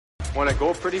Want to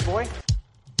go, pretty boy?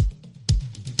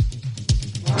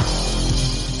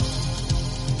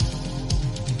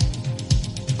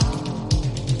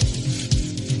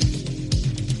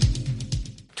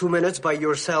 Two minutes by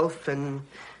yourself and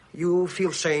you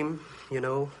feel shame,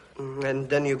 and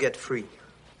then you get free.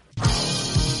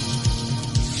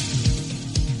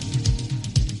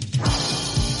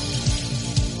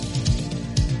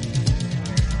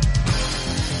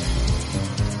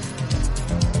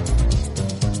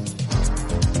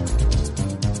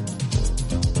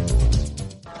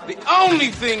 The only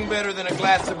thing better than a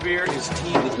glass of beer is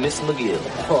tea with Miss McGill.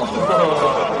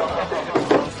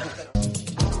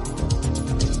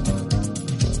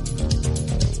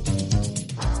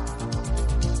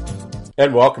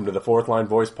 And welcome to the Fourth Line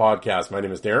Voice Podcast. My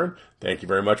name is Darren. Thank you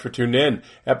very much for tuning in.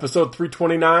 Episode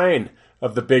 329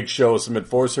 of the Big Show, some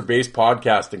enforcer-based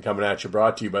podcasting coming at you,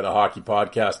 brought to you by the Hockey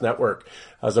Podcast Network.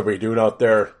 How's everybody doing out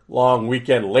there? Long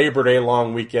weekend, Labor Day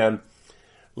long weekend.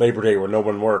 Labor Day where no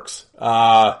one works.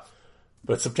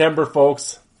 But September,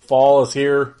 folks, fall is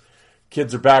here.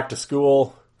 Kids are back to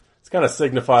school. It's kind of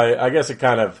it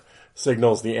kind of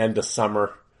signals the end of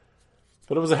summer.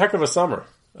 But it was a heck of a summer.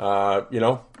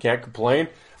 Can't complain.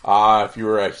 If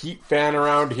you're a Heat fan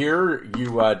around here,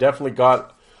 you definitely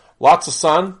got lots of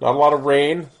sun, not a lot of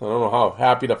rain. I don't know how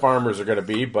happy the farmers are going to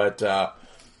be, but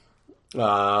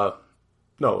no,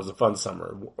 it was a fun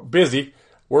summer. Busy,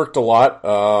 worked a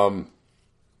lot.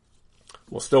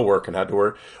 Still working. Had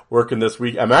to working this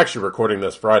week. I'm actually recording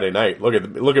this Friday night. Look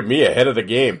at me ahead of the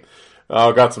game.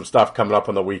 Got some stuff coming up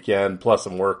on the weekend, plus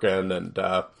I'm working and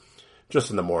just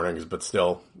in the mornings, but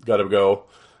still got to go.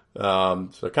 So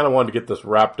I kind of wanted to get this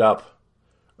wrapped up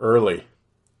early.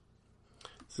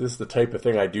 So this is the type of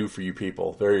thing I do for you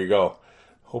people. There you go.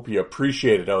 Hope you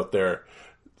appreciate it out there.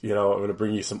 I'm going to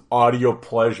bring you some audio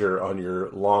pleasure on your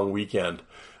long weekend.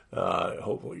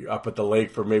 Hopefully you're up at the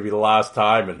lake for maybe the last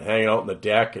time and hanging out on the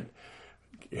deck and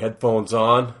your headphones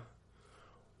on.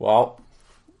 Well,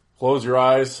 close your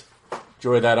eyes,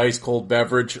 enjoy that ice cold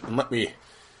beverage, and let me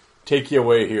take you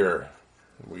away here.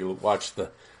 We watch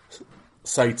the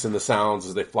sights and the sounds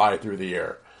as they fly through the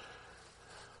air.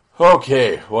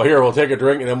 Okay, well here, we'll take a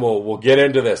drink and then we'll get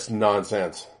into this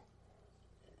nonsense.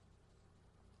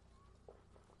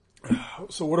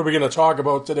 So what are we going to talk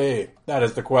about today? That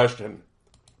is the question.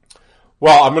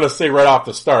 Well, I'm going to say right off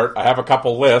the start, I have a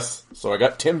couple lists, so I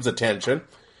got Tim's attention.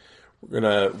 We're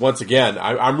going to, once again,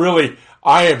 I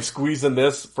am squeezing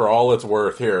this for all it's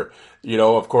worth here.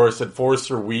 Of course,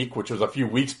 Enforcer Week, which was a few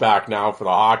weeks back now for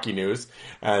the hockey news,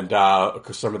 and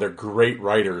some of their great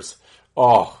writers.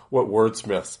 Oh, what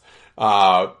wordsmiths.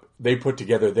 They put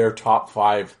together their top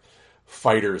 5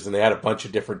 fighters, and they had a bunch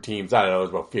of different teams. I don't know, it was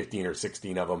about 15 or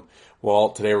 16 of them. Well,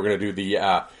 today we're going to do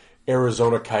the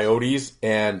Arizona Coyotes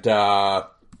and Colorado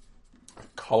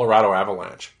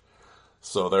Avalanche.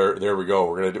 So there we go.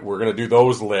 We're gonna do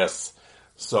those lists.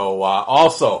 So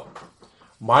also,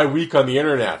 my week on the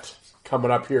internet coming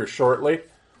up here shortly.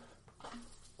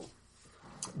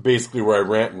 Basically, where I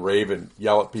rant and rave and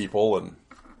yell at people and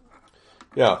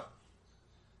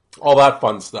all that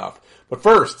fun stuff. But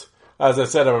first, as I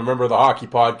said, I'm a member of the Hockey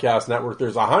Podcast Network.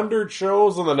 There's 100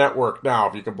 shows on the network now,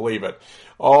 if you can believe it.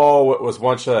 Oh, it was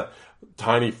once a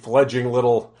tiny fledging the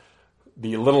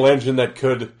little engine that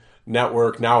could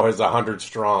network now has 100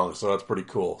 strong, so that's pretty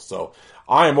cool. So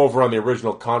I am over on the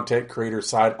original content creator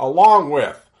side, along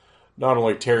with not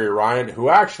only Terry Ryan,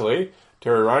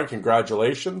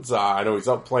 congratulations. I know he's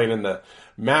out playing in the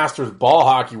Masters Ball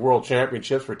Hockey World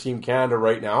Championships for Team Canada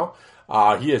right now.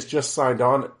 He has just signed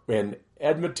on in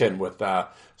Edmonton with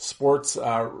Sports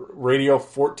Radio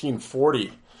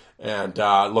 1440. And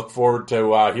look forward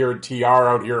to hearing TR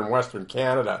out here in Western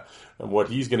Canada and what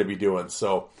he's going to be doing.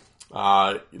 So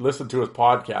listen to his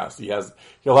podcast.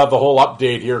 He'll have the whole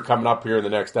update here coming up here in the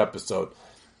next episode.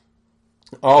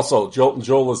 Also, Joe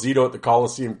Lazito at the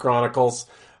Coliseum Chronicles.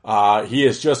 He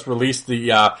has just released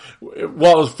it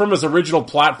was from his original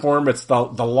platform. It's the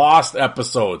lost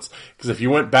episodes. Because if you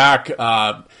went back,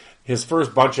 his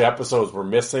first bunch of episodes were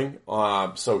missing.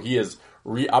 So he is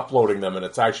re-uploading them, and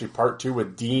it's actually part 2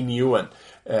 with Dean Ewan,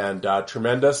 and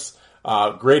tremendous,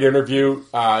 great interview.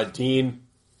 Dean,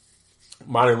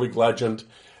 minor league legend,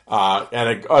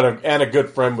 and a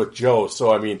good friend with Joe.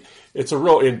 So I mean, it's a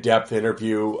real in-depth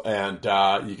interview, and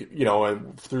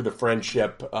and through the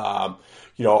friendship,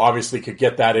 obviously could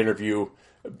get that interview.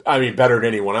 I mean, better than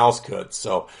anyone else could.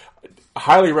 So,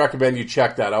 highly recommend you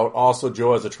check that out. Also,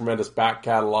 Joe has a tremendous back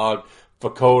catalog.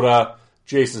 Foote,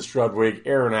 Jason Strudwig,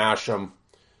 Aaron Asham,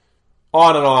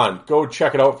 on and on. Go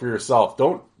check it out for yourself.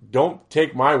 Don't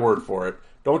take my word for it.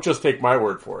 Don't just take my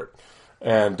word for it.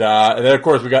 And then, of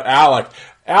course, we got Alec.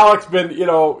 Alec's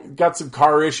been, got some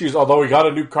car issues, although he got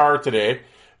a new car today.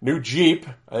 New Jeep.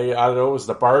 I don't know, it was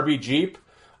the Barbie Jeep.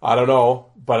 I don't know,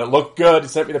 but it looked good. He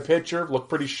sent me the picture. Looked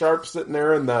pretty sharp sitting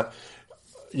there in the,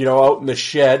 out in the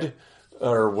shed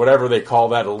or whatever they call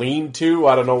that, a lean-to.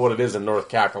 I don't know what it is in North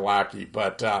Kakalaki,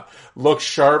 but looks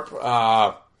sharp.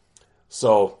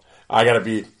 So I got to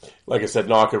be, like I said,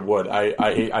 knocking wood.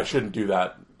 I shouldn't do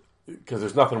that because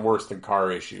there's nothing worse than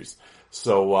car issues.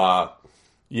 So,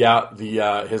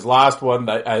 his last one,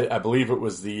 I believe it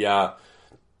was the, I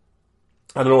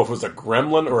don't know if it was a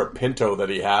Gremlin or a Pinto that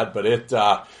he had, but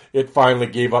it finally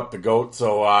gave up the goat.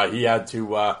 So, he had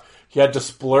to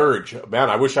splurge. Man,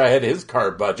 I wish I had his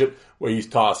car budget where he's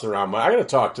tossing around. I got to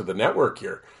talk to the network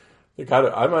here.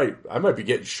 I might be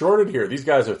getting shorted here. These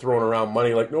guys are throwing around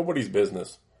money like nobody's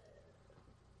business.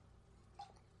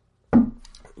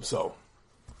 So,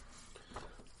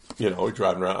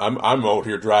 driving around. I'm out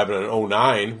here driving an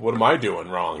 09. What am I doing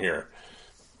wrong here?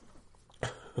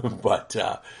 But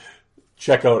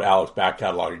check out Alec's back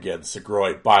catalog again.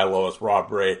 Segroy, Buy Lois,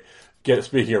 Rob Ray.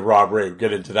 Speaking of Rob Ray, we'll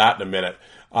get into that in a minute.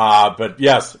 But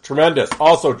yes, tremendous.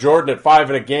 Also, Jordan at 5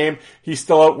 in a game. He's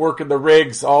still out working the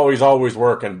rigs. Always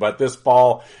working. But this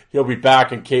fall, he'll be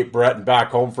back in Cape Breton, back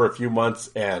home for a few months,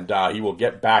 and he will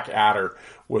get back at her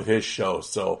with his show.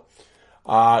 So,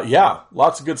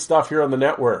 lots of good stuff here on the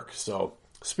network. So,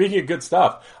 speaking of good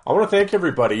stuff, I want to thank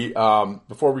everybody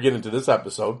before we get into this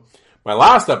episode. My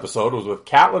last episode was with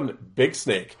Catlin Big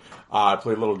Snake. I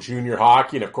played a little junior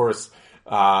hockey, and of course,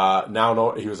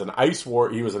 he was in Ice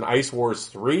Wars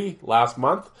 3 last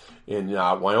month in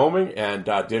Wyoming, and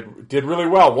did really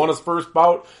well. Won his first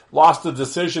bout, lost a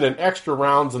decision in extra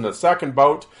rounds in the second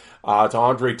bout to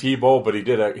Andre Thibault, but he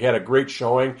had a great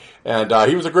showing, and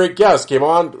he was a great guest. Came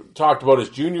on, talked about his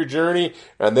junior journey,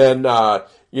 and then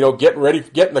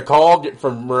getting the call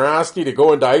from Morasti to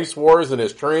go into Ice Wars and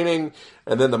his training,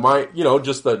 and then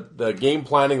just the game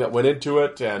planning that went into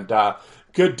it, and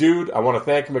good dude. I want to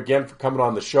thank him again for coming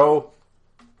on the show.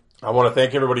 I want to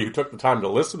thank everybody who took the time to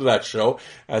listen to that show,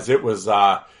 as it was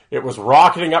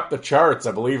rocketing up the charts.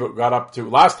 I believe it got up to,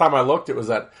 last time I looked, it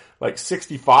was at like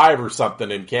 65 or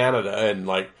something in Canada and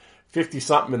like 50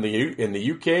 something in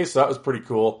the UK. So that was pretty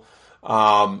cool.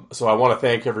 So I want to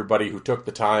thank everybody who took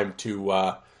the time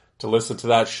to listen to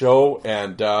that show,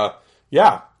 and a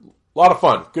lot of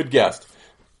fun. Good guest.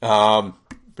 But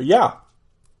yeah,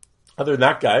 other than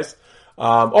that, guys.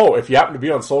 If you happen to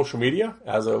be on social media,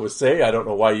 as I would say, I don't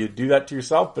know why you'd do that to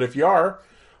yourself, but if you are,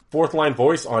 Fourth Line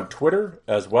Voice on Twitter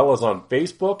as well as on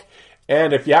Facebook.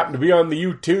 And if you happen to be on the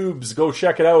YouTubes, go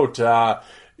check it out.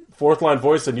 Fourth Line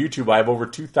Voice on YouTube. I have over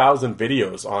 2,000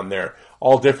 videos on there.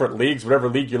 All different leagues. Whatever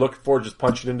league you're looking for, just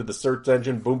punch it into the search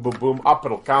engine. Boom, boom, boom. Up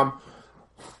it'll come.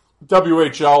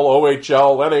 WHL,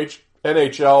 OHL,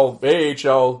 NHL,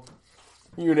 AHL.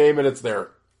 You name it, it's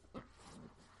there.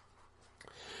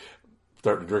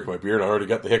 Starting to drink my beer, and I already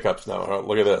got the hiccups now.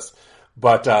 Look at this.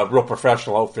 But real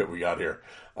professional outfit we got here.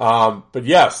 But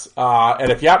yes,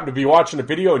 and if you happen to be watching a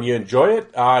video and you enjoy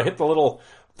it, hit the little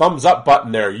thumbs up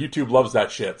button there. YouTube loves that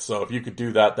shit. So if you could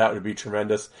do that, that would be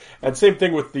tremendous. And same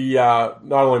thing with the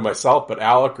not only myself, but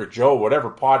Alec or Joe, whatever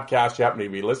podcast you happen to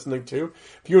be listening to.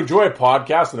 If you enjoy a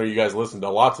podcast, I know you guys listen to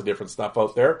lots of different stuff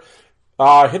out there,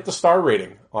 hit the star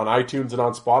rating on iTunes and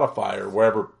on Spotify or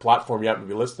wherever platform you happen to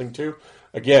be listening to.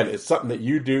 Again, it's something that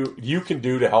you can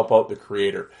do to help out the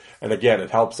creator. And again,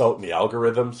 it helps out in the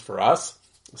algorithms for us.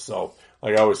 So,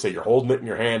 like I always say, you're holding it in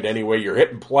your hand anyway, you're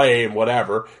hitting play and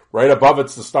whatever. Right above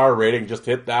it's the star rating. Just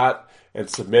hit that and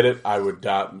submit it. I would,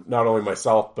 not only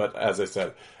myself, but as I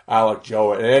said, Alec,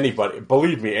 Joe, and anybody,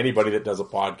 believe me, anybody that does a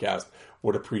podcast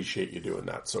would appreciate you doing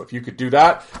that. So if you could do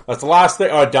that, that's the last thing.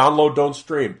 Download, don't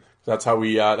stream. That's how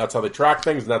that's how they track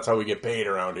things, and that's how we get paid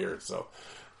around here. So,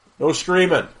 no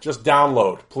streaming, just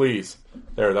download, please.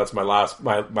 There, that's my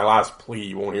last plea.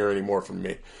 You won't hear any more from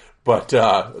me, but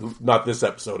not this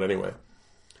episode anyway.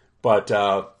 But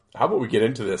how about we get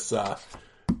into this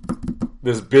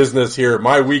this business here?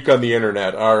 My week on the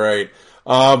internet. All right.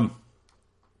 The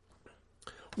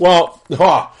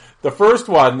first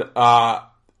one,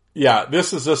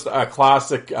 this is just a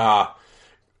classic.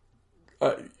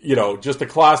 Just a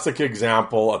classic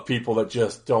example of people that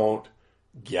just don't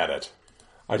get it.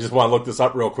 I just want to look this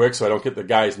up real quick so I don't get the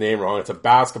guy's name wrong. It's a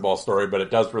basketball story, but it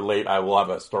does relate. I will have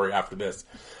a story after this.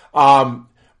 Brian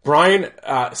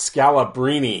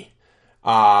Scalabrine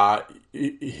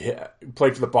he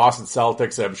played for the Boston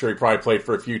Celtics. I'm sure he probably played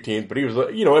for a few teams, but he was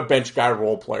a bench guy,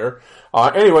 role player.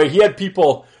 Anyway, he had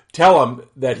people tell him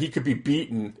that he could be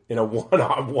beaten in a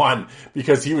one-on-one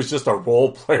because he was just a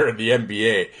role player in the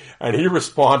NBA. And he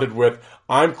responded with,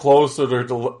 I'm closer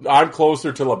to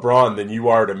LeBron than you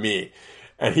are to me.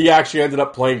 And he actually ended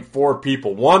up playing 4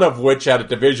 people, one of which had a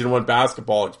Division I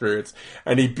basketball experience,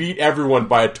 and he beat everyone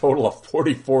by a total of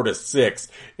 44-6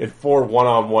 in 4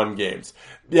 one-on-one games.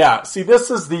 Yeah, see, this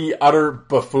is the utter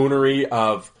buffoonery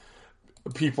of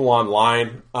people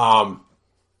online.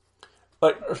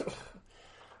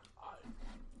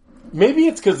 Maybe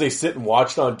it's because they sit and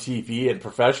watch it on TV and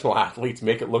professional athletes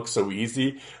make it look so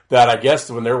easy that I guess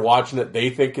when they're watching it, they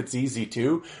think it's easy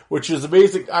too, which is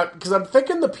amazing. Because I'm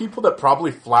thinking the people that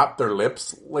probably flap their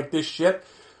lips like this shit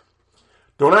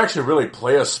don't actually really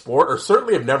play a sport or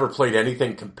certainly have never played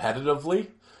anything competitively.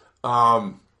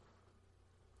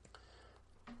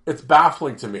 It's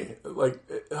baffling to me.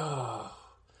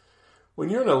 When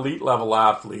you're an elite level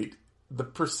athlete, the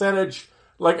percentage,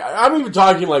 I'm even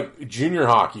talking junior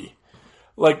hockey.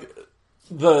 The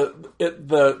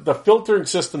filtering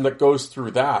system that goes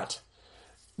through that,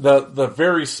 the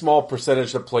very small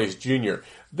percentage that plays junior,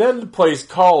 then plays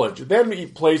college, then he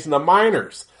plays in the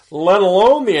minors, let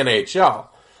alone the NHL.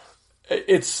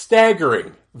 It's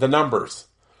staggering, the numbers.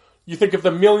 You think of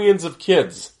the millions of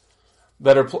kids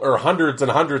that or hundreds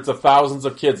and hundreds of thousands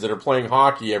of kids that are playing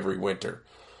hockey every winter.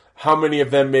 How many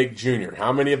of them make junior?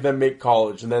 How many of them make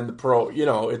college and then the pro?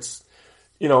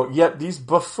 Yet these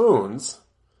buffoons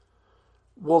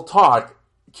will talk.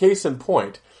 Case in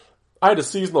point, I had a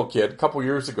seasonal kid a couple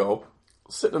years ago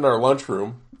sitting in our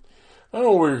lunchroom. I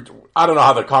don't know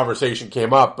how the conversation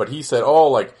came up, but he said,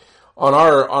 on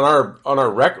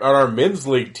our men's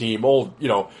league team,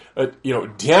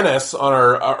 Dennis on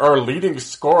our leading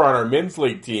scorer on our men's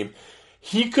league team,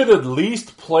 he could at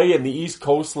least play in the East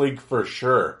Coast League for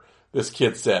sure. This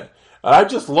kid said. And I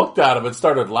just looked at him and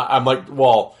started laughing. I'm like,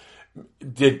 well,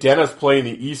 did Dennis play in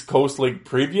the East Coast League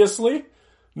previously?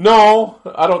 No,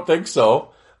 I don't think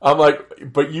so. I'm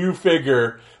like, but you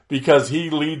figure because he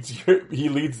leads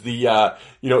the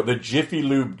the Jiffy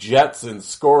Lube Jets in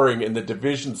scoring in the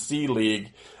Division C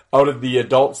League out of the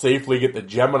Adult Safe League at the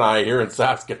Gemini here in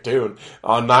Saskatoon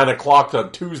on 9 o'clock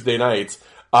on Tuesday nights.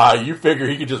 You figure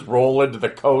he could just roll into the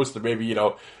coast and maybe,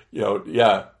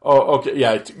 yeah. Oh, okay,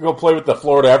 yeah, go play with the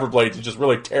Florida Everblades and just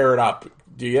really tear it up,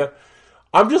 do you?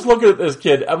 I'm just looking at this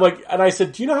kid. I'm like, and I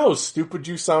said, do you know how stupid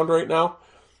you sound right now?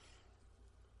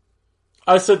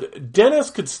 I said,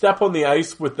 Dennis could step on the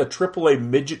ice with the AAA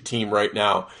midget team right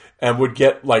now and would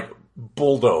get,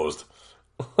 bulldozed.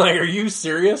 Are you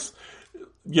serious?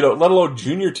 Let alone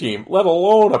junior team, let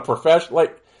alone a professional,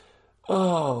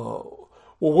 oh...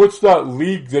 Well, what's that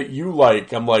league that you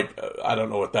like? I'm like, I don't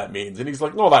know what that means. And he's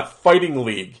like, no, that fighting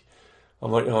league.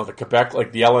 I'm like, oh, the Quebec,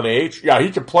 the LNH? Yeah,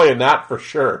 he could play in that for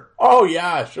sure. Oh,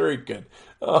 yeah, sure he could.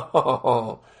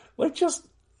 Oh,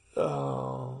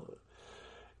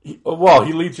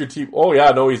 he leads your team. Oh, yeah,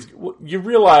 no, you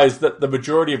realize that the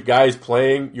majority of guys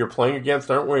you're playing against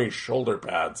aren't wearing shoulder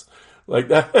pads. Like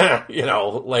that,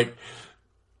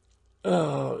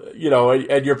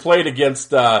 and you're playing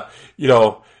against,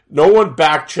 no one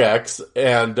back checks,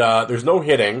 and there's no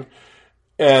hitting,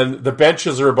 and the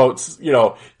benches are about, you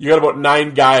got about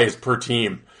 9 guys per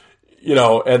team,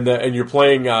 and you're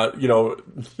playing, and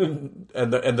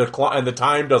the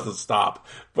time doesn't stop.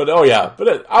 But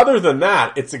other than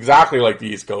that, it's exactly like the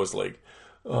East Coast League.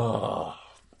 Oh,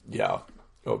 yeah,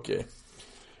 okay.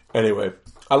 Anyway,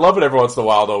 I love it every once in a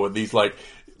while though with these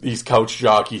couch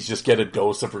jockeys just get a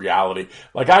dose of reality.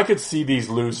 I could see these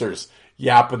losers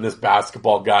yapping this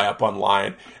basketball guy up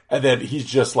online, and then he's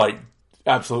just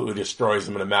absolutely destroys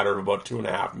him in a matter of about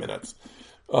 2.5 minutes.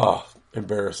 Oh,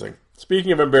 embarrassing.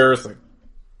 Speaking of embarrassing,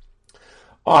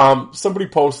 somebody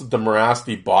posted the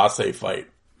Morasti Bosse fight.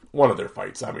 One of their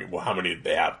fights. I mean, well, how many did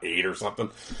they have? 8 or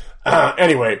something?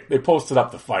 Anyway, they posted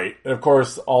up the fight, and of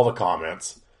course, all the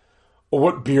comments. Well,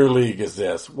 what beer league is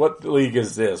this? What league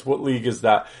is this? What league is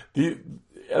that?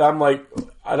 And I'm like,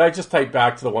 and I just typed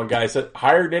back to the one guy. I said,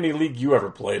 higher than any league you ever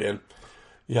played in.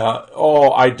 Yeah.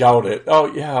 Oh, I doubt it.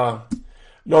 Oh, yeah.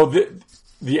 No, the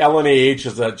LNAH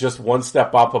is just one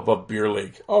step up above beer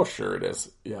league. Oh, sure it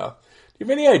is. Yeah. Do you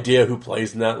have any idea who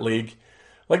plays in that league?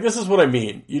 This is what I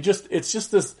mean. It's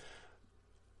just this,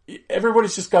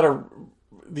 everybody's just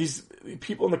these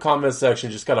people in the comment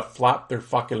section just got to flap their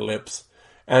fucking lips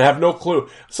and have no clue.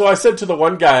 So I said to the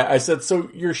one guy, so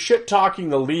you're shit talking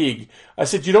the league. I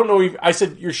said, you don't know,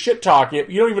 you're shit talking it.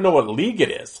 You don't even know what league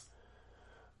it is.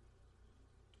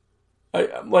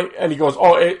 And he goes,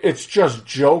 oh, it's just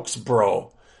jokes,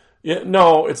 bro. Yeah,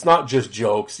 no, it's not just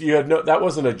jokes. That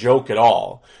wasn't a joke at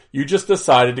all. You just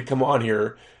decided to come on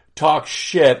here, talk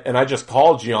shit and I just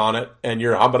called you on it and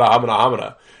you're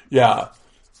humada. Yeah.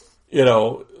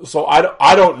 So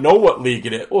I don't know what league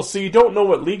it is. Well, so you don't know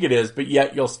what league it is, but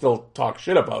yet you'll still talk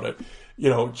shit about it.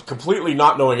 Completely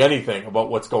not knowing anything about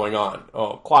what's going on.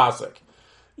 Oh, classic.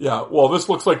 Yeah, well, this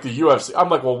looks like the UFC. I'm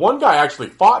like, well, one guy actually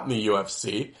fought in the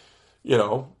UFC,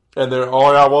 and they're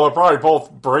probably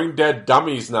both brain dead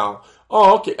dummies now.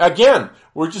 Oh, okay. Again,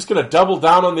 we're just going to double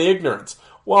down on the ignorance.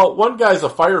 Well, one guy's a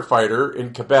firefighter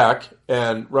in Quebec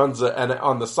and and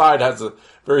on the side has a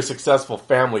very successful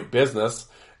family business.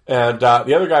 And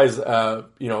the other guy's,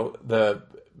 the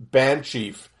band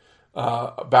chief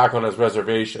back on his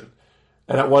reservation.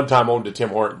 And at one time owned a Tim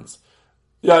Hortons.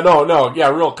 Yeah,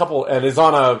 real couple, and is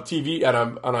on a TV,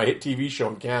 on a hit TV show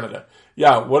in Canada.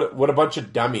 Yeah, what a bunch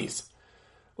of dummies.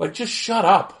 Like, just shut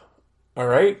up, all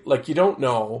right? Like, you don't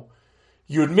know.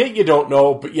 You admit you don't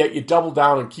know, but yet you double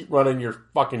down and keep running your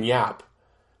fucking yap.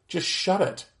 Just shut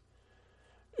it.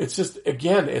 It's just,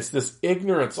 again, it's this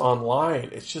ignorance online.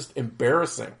 It's just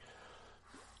embarrassing.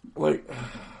 Like,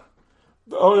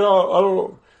 oh yeah, I don't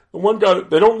know. The one guy,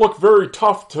 they don't look very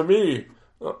tough to me.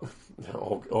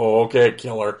 Okay,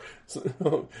 killer.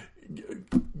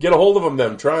 Get a hold of him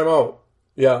then. Try him out.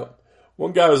 Yeah.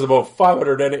 One guy was about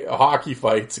 500 hockey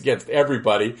fights against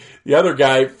everybody. The other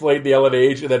guy played the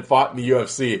LNH and then fought in the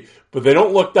UFC. But they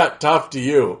don't look that tough to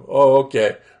you. Oh,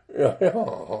 okay.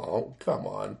 Oh, come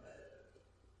on.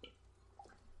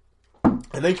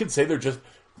 And they can say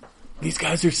these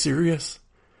guys are serious.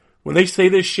 When they say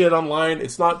this shit online,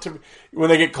 it's not when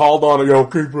they get called on,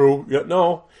 okay, bro. Yeah,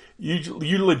 no,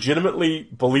 you legitimately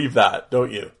believe that,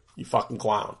 don't you? You fucking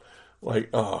clown. Like,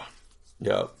 oh,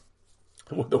 yeah.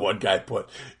 What the one guy put.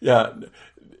 Yeah.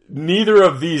 Neither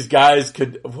of these guys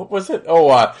what was it?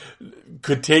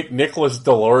 Could take Nicolas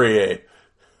Delorier.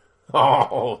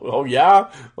 Oh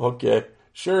yeah? Okay.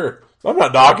 Sure. I'm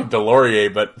not knocking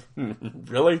Delorier, but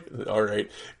really? All right.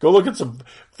 Go look at some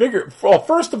figure. Well,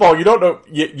 first of all, you don't know,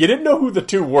 you didn't know who the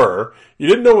two were. You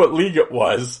didn't know what league it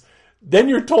was. Then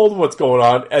you're told what's going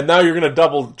on, and now you're going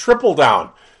to triple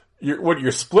down.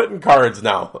 You're splitting cards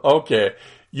now. Okay.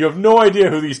 You have no idea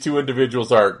who these two individuals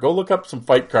are. Go look up some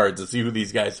fight cards and see who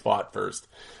these guys fought first.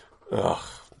 Ugh.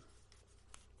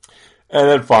 And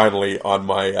then finally, on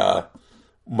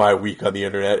my week on the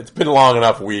internet, it's been a long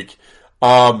enough week.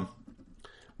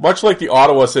 Much like the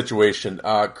Ottawa situation,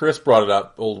 Chris brought it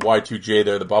up, old Y2J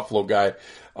there, the Buffalo guy.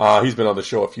 He's been on the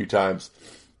show a few times.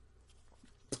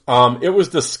 It was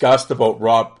discussed about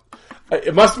Rob.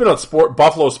 It must have been on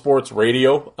Buffalo Sports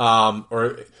Radio,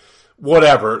 or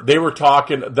whatever. They were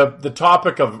talking, the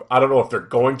topic of, I don't know if they're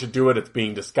going to do it, it's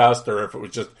being discussed, or if it was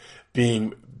just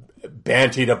being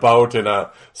bantied about and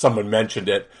someone mentioned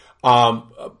it,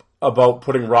 about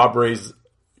putting Rob Ray's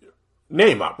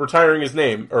name up, retiring his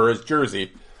name, or his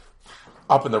jersey,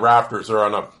 up in the rafters or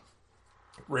on a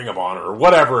Ring of Honor, or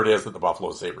whatever it is that the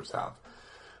Buffalo Sabres have.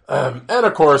 And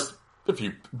of course,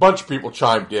 a bunch of people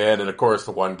chimed in, and of course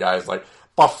the one guy's like,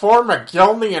 before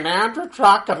McGillney and Andrew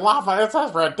Truck and Lava, this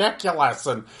is ridiculous,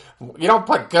 and you don't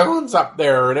put goons up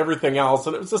there and everything else.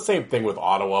 And it was the same thing with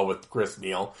Ottawa with Chris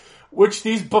Neil, which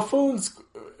these buffoons,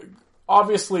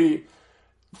 obviously,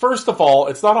 first of all,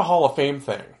 it's not a Hall of Fame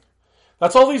thing.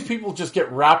 That's all these people just get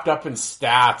wrapped up in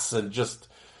stats and just,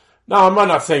 no, I'm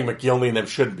not saying McGillney and them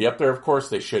shouldn't be up there. Of course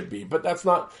they should be, but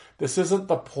this isn't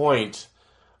the point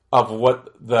of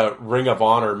what the Ring of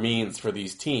Honor means for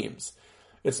these teams.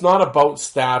 It's not about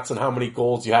stats and how many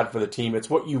goals you had for the team. It's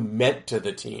what you meant to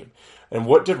the team. And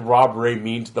what did Rob Ray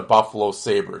mean to the Buffalo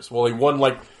Sabres? Well,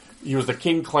 he was the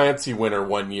King Clancy winner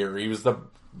one year. He was the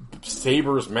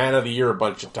Sabres Man of the Year a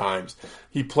bunch of times.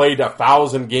 He played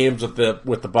 1,000 games with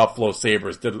the Buffalo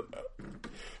Sabres. Did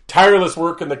tireless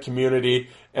work in the community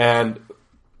and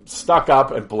stuck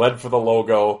up and bled for the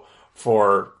logo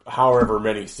for however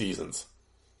many seasons.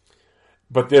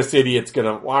 But this idiot's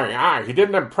gonna, he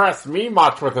didn't impress me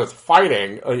much with his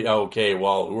fighting. Okay,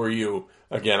 well, who are you?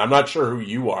 Again, I'm not sure who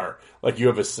you are. Like, you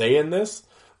have a say in this?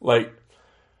 Like,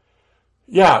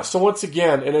 yeah, so once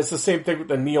again, and it's the same thing with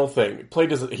the Neil thing.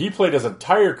 He played his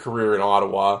entire career in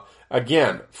Ottawa.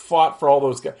 Again, fought for all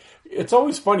those guys. It's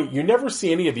always funny. You never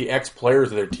see any of the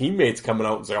ex-players or their teammates coming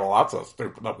out and say, oh, that's so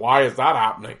stupid. Why is that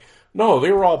happening? No,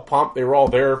 they were all pumped. They were all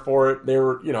there for it. They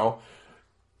were,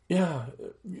 yeah,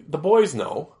 the boys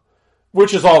know,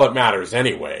 which is all that matters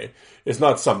anyway. It's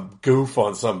not some goof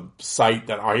on some site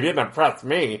that, he didn't impress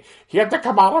me. He had to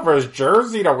come out of his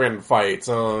jersey to win fights.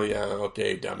 Oh, yeah,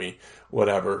 okay, dummy.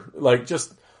 Whatever. Like,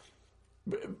 just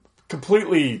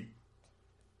completely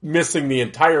missing the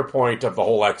entire point of the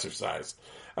whole exercise.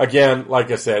 again,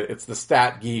 like I said, it's the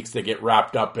stat geeks that get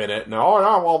wrapped up in it. And,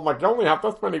 McGillney have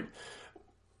this many.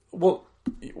 Well,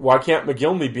 why can't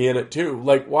McGillney be in it too?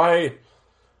 Like, why?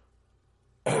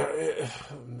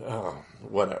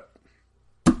 Whatever.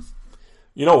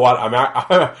 You know what?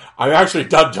 I'm actually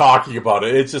done talking about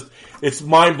it. It's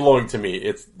mind blowing to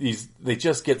me. They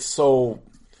just get so.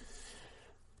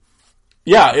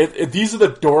 Yeah, these are the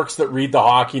dorks that read the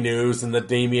hockey news and the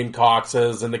Damien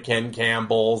Coxes and the Ken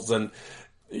Campbells and,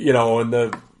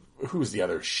 and who's the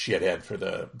other shithead for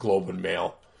the Globe and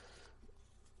Mail?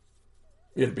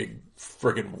 He had a big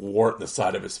friggin' wart in the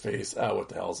side of his face. What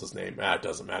the hell's his name? It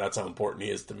doesn't matter. That's how important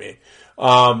he is to me.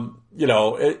 And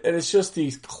it's just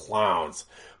these clowns.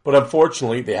 But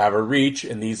unfortunately, they have a reach,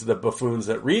 and these are the buffoons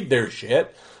that read their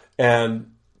shit,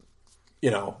 and,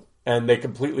 and they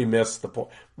completely miss the point.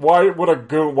 Why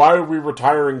are we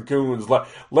retiring goons?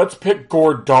 Let's pick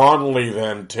Gord Donnelly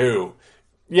then, too.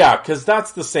 Yeah, because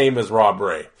that's the same as Rob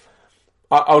Ray.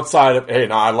 Outside of,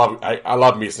 I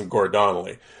love me some Gord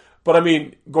Donnelly. But, I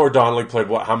mean, Gord Donnelly played,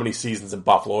 how many seasons in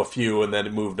Buffalo? A few, and then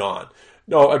it moved on.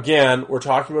 No, again, we're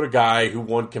talking about a guy who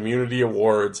won community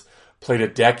awards, played a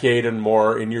decade and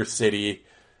more in your city.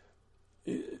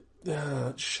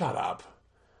 Shut up.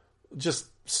 Just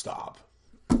stop.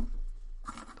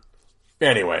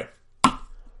 Anyway,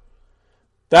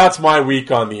 that's my week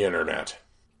on the internet.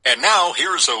 And now,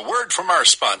 here's a word from our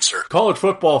sponsor. College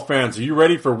football fans, are you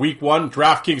ready for week one?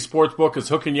 DraftKings Sportsbook is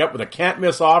hooking you up with a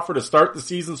can't-miss offer to start the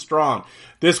season strong.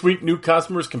 This week, new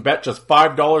customers can bet just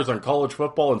 $5 on college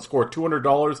football and score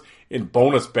 $200 in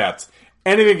bonus bets.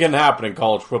 Anything can happen in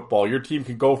college football. Your team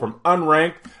can go from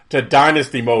unranked to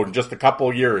dynasty mode in just a couple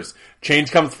of years.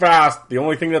 Change comes fast. The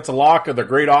only thing that's a lock are the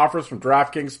great offers from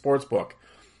DraftKings Sportsbook.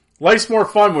 Life's more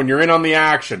fun when you're in on the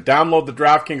action. Download the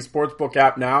DraftKings Sportsbook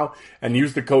app now and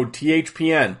use the code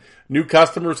THPN. New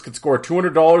customers can score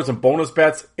 $200 in bonus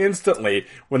bets instantly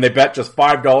when they bet just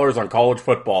 $5 on college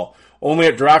football. Only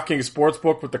at DraftKings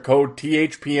Sportsbook with the code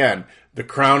THPN. The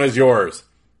crown is yours.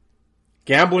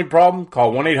 Gambling problem?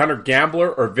 Call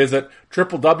 1-800-GAMBLER or visit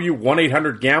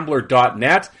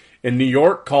www.1800gambler.net. In New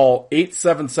York, call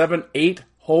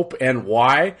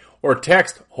 877-8-HOPE-NY or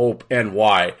text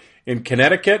HOPE-NY. In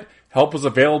Connecticut, help is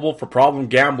available for problem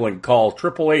gambling. Call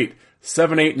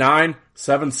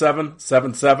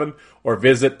 888-789-7777 or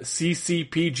visit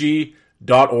ccpg.org.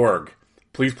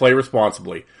 Please play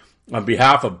responsibly. On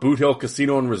behalf of Boot Hill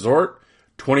Casino and Resort,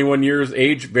 21 years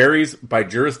age varies by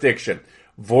jurisdiction.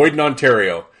 Void in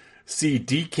Ontario. See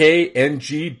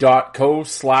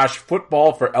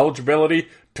dkng.co/football for eligibility,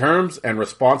 terms, and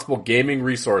responsible gaming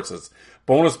resources.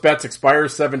 Bonus bets expire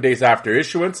 7 days after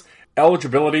issuance.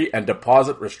 Eligibility and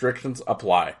deposit restrictions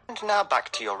apply. And now back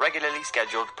to your regularly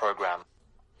scheduled program.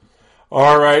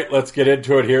 All right, let's get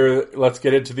into it here. Let's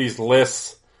get into these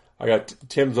lists. I got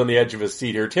Tim's on the edge of his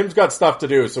seat here. Tim's got stuff to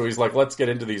do, so he's like, let's get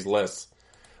into these lists.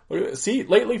 See,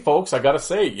 lately, folks, I got to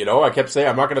say, I kept saying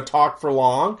I'm not going to talk for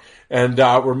long, and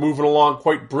we're moving along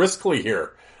quite briskly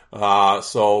here.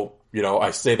 So,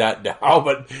 I say that now,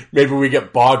 but maybe we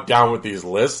get bogged down with these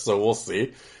lists, so we'll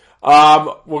see.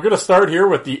 We're going to start here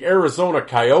with the Arizona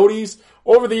Coyotes.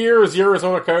 Over the years, the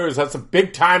Arizona Coyotes had some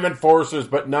big-time enforcers,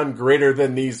 but none greater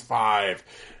than these five.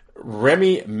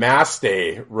 Remy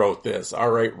Mastey wrote this.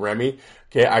 All right, Remy.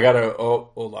 Okay,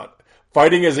 hold on.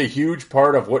 Fighting is a huge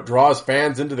part of what draws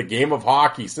fans into the game of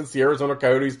hockey. Since the Arizona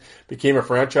Coyotes became a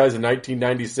franchise in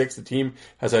 1996, the team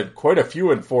has had quite a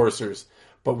few enforcers.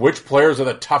 But which players are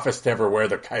the toughest to ever wear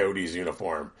the Coyotes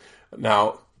uniform?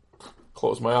 Now,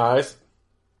 close my eyes.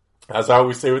 As I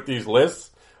always say with these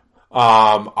lists,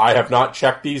 I have not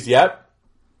checked these yet.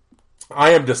 I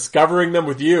am discovering them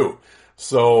with you.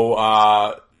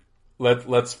 So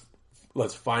let's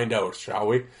find out, shall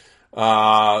we?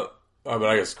 I'm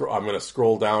going to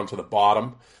scroll down to the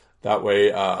bottom. That way,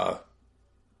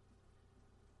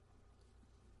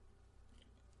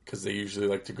 because they usually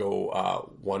like to go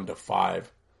 1 to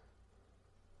 5.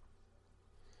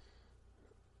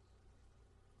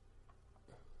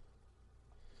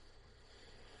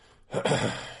 All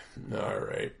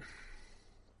right.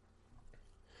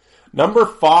 Number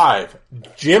 5,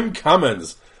 Jim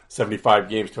Cummins. 75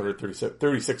 games,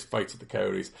 236 fights with the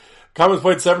Coyotes. Cummins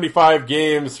played 75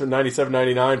 games from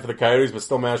 97-99 for the Coyotes, but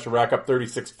still managed to rack up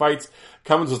 36 fights.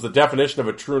 Cummins was the definition of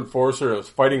a true enforcer. It was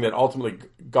fighting that ultimately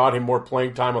got him more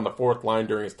playing time on the fourth line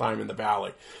during his time in the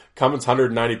Valley. Cummins'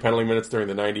 190 penalty minutes during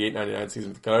the 98-99 season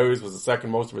with the Coyotes was the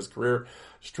second most of his career,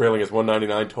 trailing his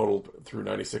 199 total through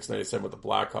 96-97 with the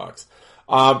Blackhawks.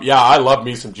 I love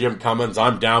me some Jim Cummins.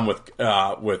 I'm down with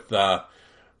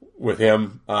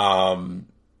him.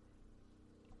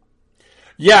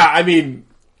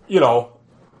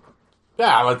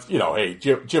 Yeah, hey,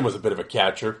 Jim was a bit of a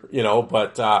catcher,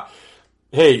 but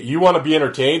hey, you want to be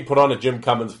entertained, put on a Jim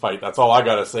Cummins fight. That's all I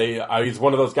got to say. He's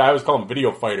one of those guys, I always call him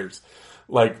video fighters.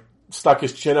 Like, stuck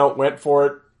his chin out, went for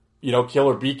it, kill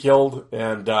or be killed,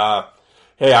 and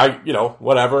hey,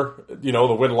 whatever.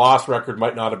 The win-loss record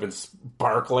might not have been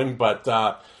sparkling, but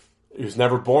it was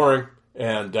never boring,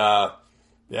 and yeah,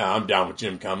 I'm down with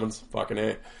Jim Cummins. Fucking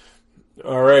A.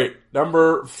 All right,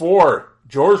 number 4.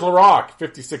 George Laraque,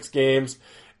 56 games,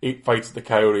 8 fights at the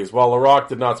Coyotes. While Laraque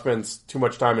did not spend too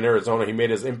much time in Arizona, he made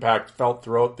his impact felt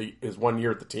throughout his 1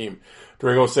 year at the team.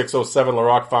 During 06-07,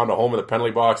 Laraque found a home in the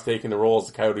penalty box, taking the role as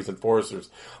the Coyotes' enforcers.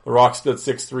 Laraque stood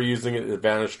 6'3", using an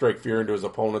advantage to strike fear into his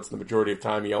opponents, and the majority of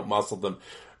time he outmuscled them.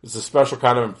 He's a special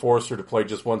kind of enforcer to play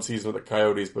just one season with the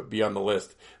Coyotes, but be on the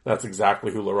list. That's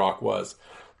exactly who Laraque was.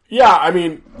 Yeah, I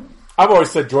mean, I've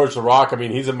always said George Laraque. I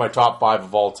mean, he's in my top 5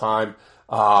 of all time.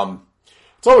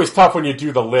 It's always tough when you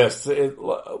do the list, I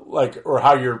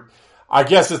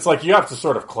guess it's like you have to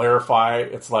sort of clarify.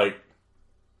 It's like,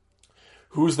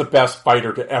 who's the best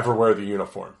fighter to ever wear the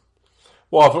uniform?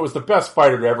 Well, if it was the best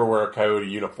fighter to ever wear a Coyote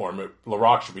uniform,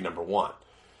 Laraque should be number 1.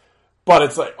 But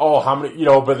it's like, oh, how many,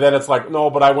 but then it's like,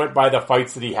 no, but I went by the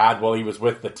fights that he had while he was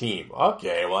with the team.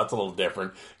 Okay, well, that's a little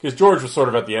different. Because George was sort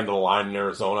of at the end of the line in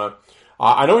Arizona.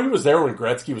 I know he was there when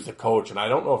Gretzky was the coach, and I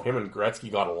don't know if him and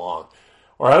Gretzky got along.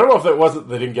 Or I don't know if it wasn't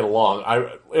they didn't get along.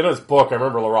 In his book, I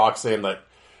remember Laraque saying that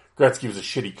Gretzky was a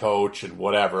shitty coach and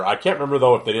whatever. I can't remember,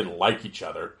 though, if they didn't like each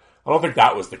other. I don't think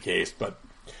that was the case, but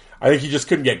I think he just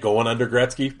couldn't get going under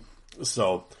Gretzky.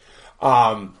 So,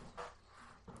 but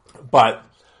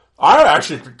I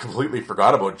actually completely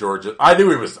forgot about George. I knew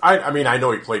he was, I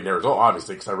know he played in Arizona,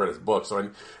 obviously, because I read his book.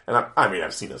 So,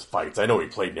 I've seen his fights. I know he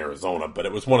played in Arizona, but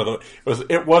it was one of the,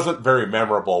 it wasn't very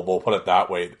memorable, we'll put it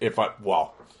that way.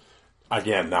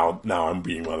 Again, now I'm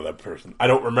being one of that person. I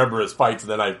don't remember his fights,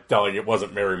 and then I'm telling you it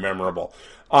wasn't very memorable.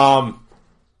 But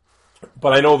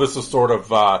I know this is sort of,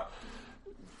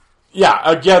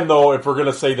 again, though, if we're going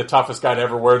to say the toughest guy to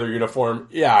ever wear their uniform,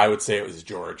 I would say it was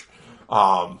George.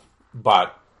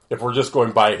 But if we're just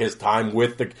going by his time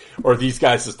or these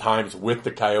guys' times with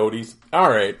the Coyotes, all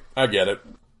right, I get it.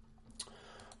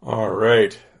 All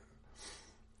right.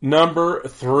 Number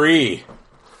 3,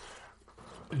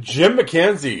 Jim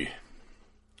McKenzie.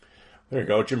 There you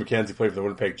go. Jim McKenzie played for the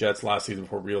Winnipeg Jets last season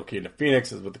before relocating to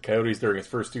Phoenix. As with the Coyotes during his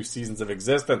first 2 seasons of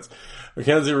existence.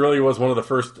 McKenzie really was one of the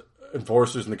first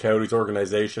enforcers in the Coyotes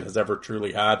organization has ever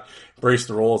truly had. Embraced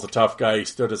the role as a tough guy. He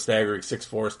stood a staggering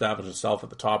 6'4", established himself at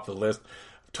the top of the list.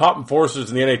 Top enforcers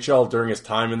in the NHL during his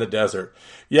time in the desert.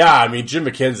 Yeah, I mean, Jim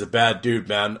McKenzie's a bad dude,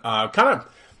 man. I don't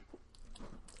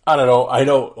know. I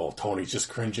know, Tony's just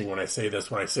cringing when I say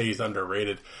this, when I say he's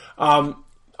underrated. Not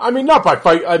by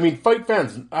fight. I mean, fight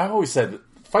fans, I always said,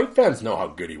 fight fans know how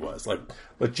good he was. Like,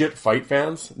 legit fight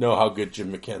fans know how good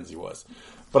Jim McKenzie was.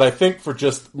 But I think for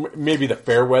just maybe the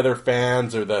fair weather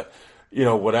fans or the,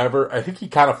 whatever, I think he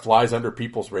kind of flies under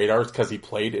people's radars because he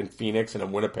played in Phoenix and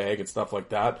in Winnipeg and stuff like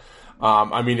that.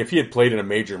 If he had played in a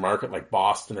major market like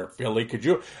Boston or Philly, could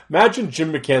you imagine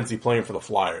Jim McKenzie playing for the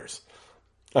Flyers?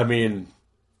 I mean,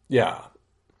 yeah.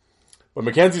 But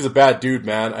McKenzie's a bad dude,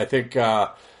 man. I think,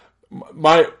 it's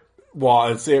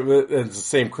the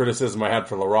same criticism I had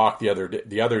for Laraque the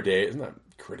other day. Isn't that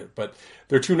critic? But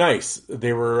they're too nice.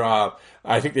 They were,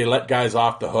 I think they let guys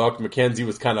off the hook. McKenzie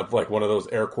was kind of like one of those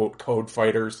air quote code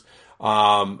fighters.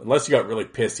 Unless you got really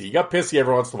pissy. You got pissy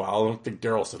every once in a while. I don't think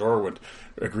Daryl Sador would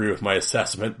agree with my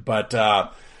assessment. But,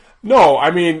 no,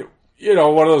 I mean,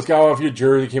 one of those guys, if your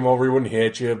jersey came over, he wouldn't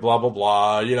hit you, blah, blah,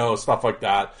 blah, stuff like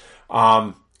that.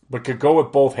 But could go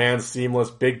with both hands, seamless,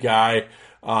 big guy.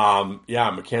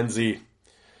 McKenzie.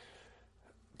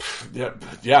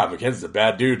 McKenzie's a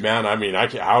bad dude, man. I mean,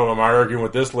 how am I arguing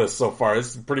with this list so far?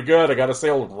 This is pretty good. I gotta say,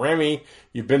 old Remy,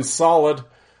 you've been solid.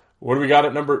 What do we got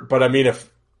at number? But I mean,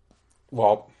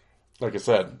 like I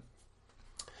said,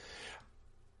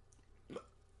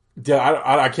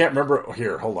 I can't remember.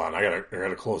 Here, hold on. I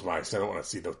gotta close my eyes. I don't want to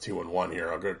see the 2 and 1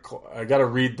 here. I gotta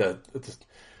read the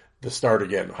start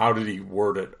again. How did he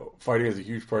word it? Fighting is a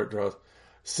huge part.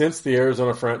 Since the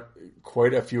Arizona front,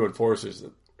 quite a few enforcers.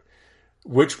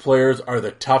 Which players are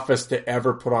the toughest to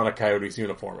ever put on a Coyotes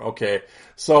uniform? Okay,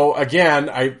 so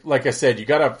again, like I said, you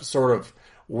got to sort of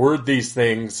word these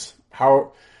things.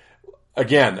 How,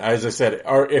 again, as I said,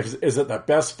 is it the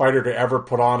best fighter to ever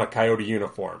put on a Coyote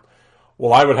uniform?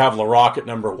 Well, I would have Laraque at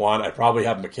number 1. I'd probably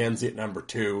have McKenzie at number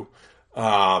 2.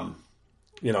 And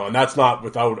that's not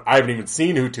without. I haven't even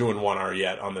seen who 2 and 1 are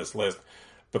yet on this list.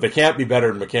 But they can't be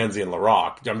better than McKenzie and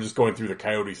Laraque. I'm just going through the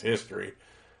Coyotes' history.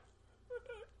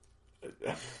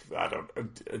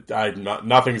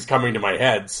 nothing's coming to my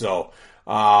head. So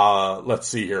let's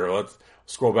see here. Let's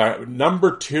scroll back.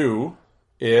 Number 2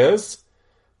 is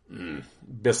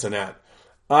Bissonnette.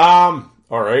 All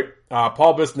right.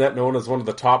 Paul Bissonnette, known as one of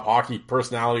the top hockey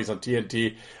personalities on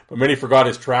TNT, but many forgot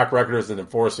his track record as an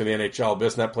enforcer in the NHL.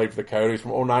 Bissonnette played for the Coyotes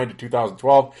from 2009 to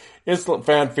 2012. Instant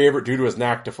fan favorite due to his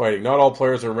knack to fighting. Not all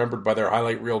players are remembered by their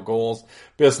highlight reel goals.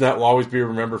 Bissonnette will always be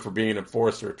remembered for being an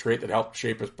enforcer, a trait that helped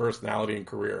shape his personality and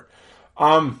career.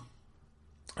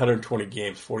 120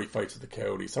 games, 40 fights with the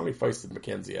Coyotes. How many fights did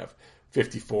McKenzie have?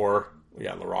 54.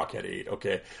 Yeah, LaRock had 8.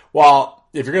 Okay. Well,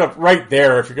 if you're going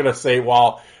to say,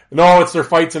 well, no, it's their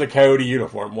fights in a Coyote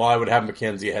uniform, well, I would have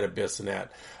McKenzie ahead of Bissonnette.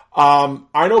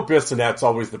 I know Bissonnette's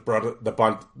always the butt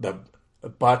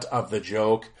of the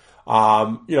joke.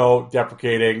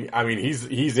 Deprecating. I mean,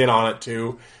 he's in on it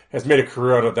too. Has made a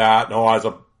career out of that. No, as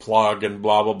a plug and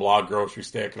blah, blah, blah, grocery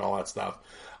stick and all that stuff.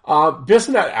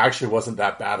 Bissonnette actually wasn't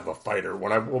that bad of a fighter.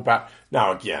 When I go back,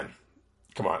 now again,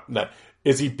 come on.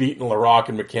 Is he beating LaRock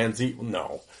and McKenzie?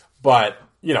 No. But,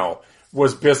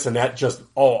 was Bissonnette just,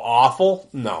 awful?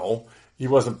 No. He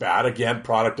wasn't bad. Again,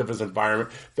 product of his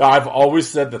environment. I've always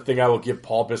said the thing I will give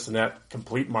Paul Bissonnette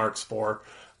complete marks for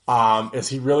is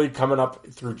he really coming up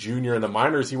through junior in the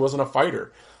minors, he wasn't a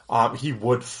fighter. He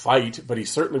would fight, but he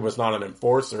certainly was not an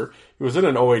enforcer. He was in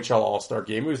an OHL All-Star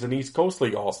game. He was an East Coast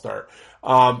League All-Star.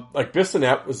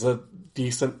 Bissonnette was a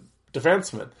decent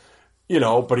defenseman,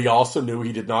 but he also knew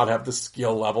he did not have the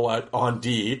skill level on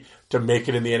D to make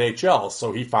it in the NHL.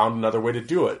 So he found another way to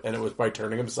do it, and it was by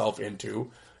turning himself into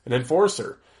an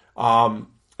enforcer. And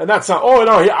that's not,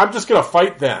 I'm just going to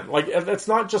fight then. Like, it's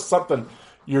not just something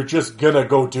you're just going to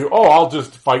go do, I'll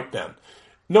just fight then.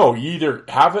 No, you either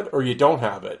have it or you don't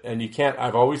have it. And you can't,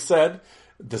 I've always said,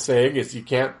 the saying is you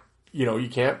can't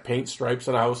paint stripes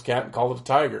on a house cat and call it a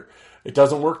tiger. It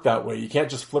doesn't work that way. You can't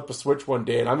just flip a switch one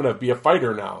day and I'm going to be a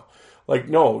fighter now. Like,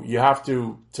 no, you have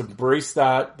to embrace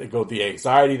that. The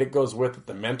anxiety that goes with it,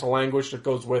 the mental anguish that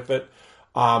goes with it.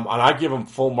 And I give him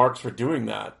full marks for doing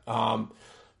that.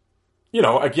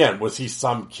 Again, was he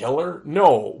some killer?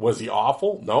 No. Was he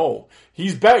awful? No.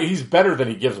 He's better than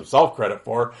he gives himself credit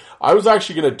for. I was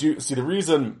actually going to the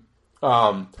reason,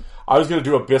 I was going to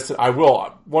do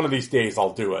one of these days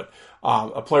I'll do it.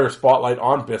 A player spotlight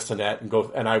on Bissonnette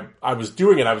and I was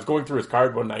doing it. I was going through his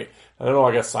card one night. I don't know,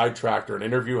 I got sidetracked or an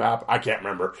interview happened. I can't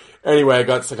remember. Anyway, I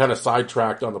got kind of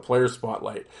sidetracked on the player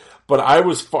spotlight, but I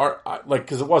was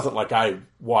cause it wasn't like I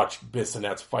watched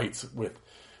Bissonnette's fights with,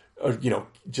 and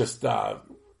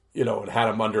had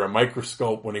him under a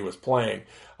microscope when he was playing.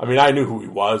 I mean, I knew who he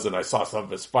was and I saw some of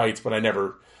his fights, but I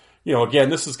never, again,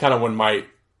 this is kind of when my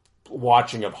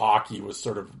watching of hockey was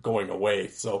sort of going away.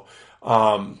 So,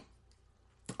 I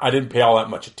didn't pay all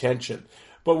that much attention.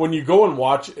 But when you go and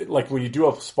watch, like when you do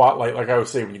a spotlight, like I would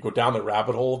say, when you go down the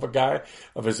rabbit hole of a guy,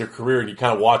 of his career, and you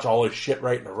kind of watch all his shit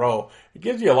right in a row, it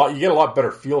gives you you get a lot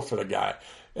better feel for the guy.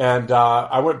 And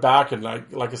I went back and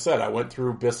like I said, I went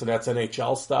through Bissonnette's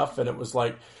NHL stuff and it was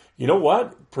like, you know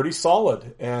what? Pretty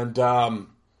solid. And I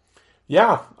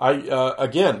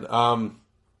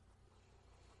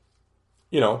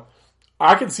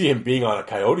can see him being on a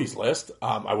Coyotes list.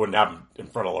 I wouldn't have him in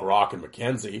front of LaRock and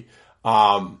McKenzie.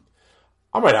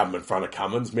 I might have him in front of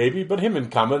Cummins maybe, but him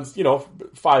and Cummins,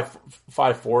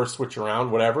 5-4, switch around,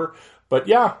 whatever. But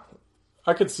yeah,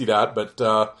 I could see that. But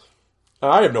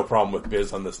I have no problem with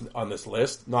Biz on this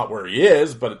list. Not where he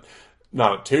is, but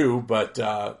not at 2. But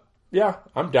yeah,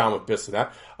 I'm down with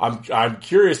Bissonnette. I'm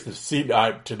curious to see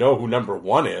to know who number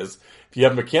 1 is. If you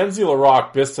have McKenzie,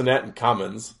 LaRock, Bissonnette, and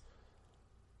Cummins,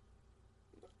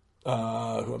 who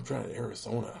I'm trying to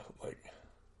Arizona,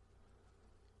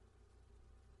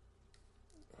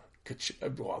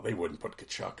 well, they wouldn't put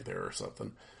Kachuk there or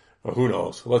something. Well, who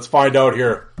knows? Let's find out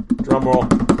here. Drum roll.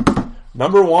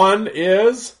 Number 1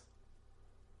 is...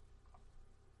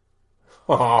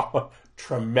 Oh,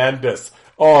 tremendous.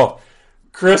 Oh,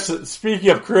 Chris, speaking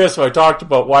of Chris, who I talked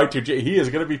about Y2J, he is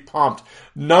going to be pumped.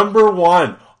 Number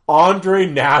 1, Andre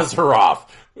Nazarov.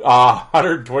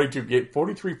 122 games,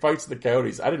 43 fights in the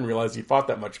Coyotes. I didn't realize he fought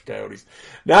that much Coyotes.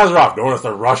 Nazarov, known as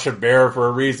the Russian Bear for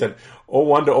a reason.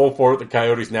 0-1 to 0-4 with the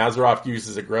Coyotes. Nazarov used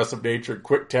his aggressive nature and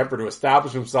quick temper to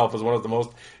establish himself as one of the most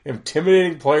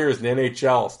intimidating players in the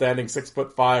NHL. Standing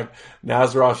 6'5",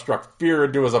 Nazarov struck fear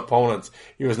into his opponents.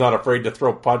 He was not afraid to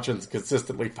throw punches and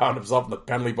consistently found himself in the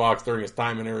penalty box during his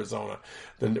time in Arizona.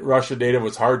 The Russian native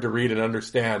was hard to read and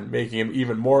understand, making him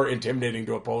even more intimidating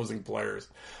to opposing players.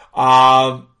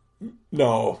 No.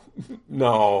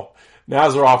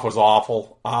 Nazarov was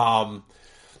awful.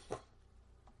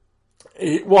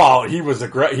 He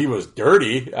was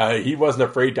dirty. He wasn't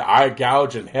afraid to eye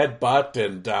gouge and headbutt,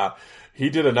 and he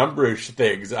did a number of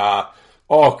things.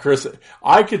 Chris,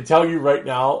 I can tell you right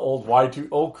now, old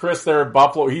Chris there in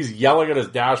Buffalo, he's yelling at his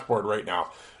dashboard right now.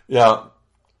 Yeah.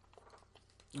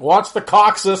 Watch the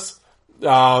Coxus.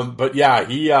 But yeah,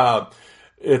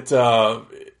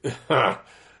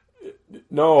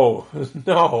 no.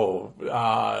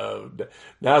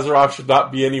 Nazarov should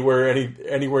not be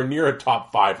anywhere near a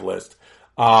top 5 list.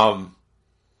 No,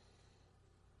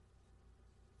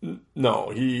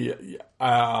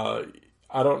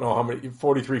 I don't know how many,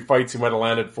 43 fights, he might have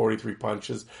landed 43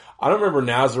 punches. I don't remember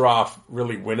Nazarov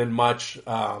really winning much.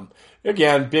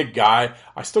 Again, big guy.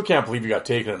 I still can't believe he got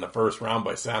taken in the first round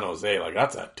by San Jose. Like,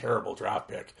 that's a terrible draft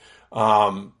pick.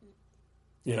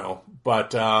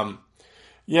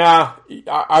 Yeah,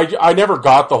 I never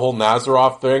got the whole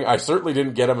Nazarov thing. I certainly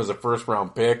didn't get him as a first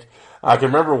round pick. I can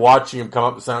remember watching him come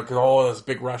up and sound, because, this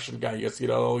big Russian guy, he's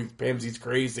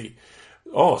crazy.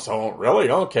 Oh, so really?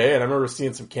 Okay. And I remember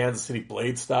seeing some Kansas City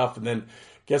Blade stuff, and then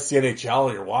gets the NHL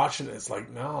and you're watching it. It's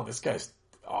like, no, this guy's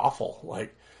awful.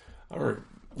 Like, all right.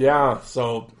 I'm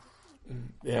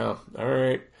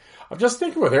just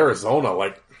thinking with Arizona,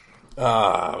 like,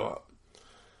 I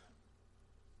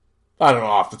don't know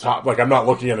off the top. Like, I'm not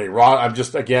looking at any raw. I'm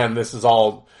just, again, this is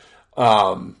all,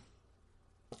 like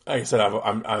I said,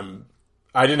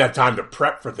 I didn't have time to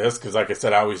prep for this because, like I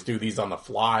said, I always do these on the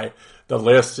fly, the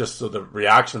list, just so the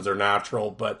reactions are natural.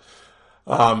 But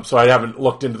so I haven't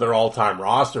looked into their all-time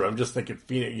roster. I'm just thinking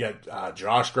Phoenix. You got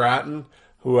Josh Gratton,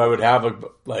 who I would have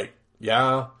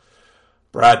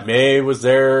Brad May was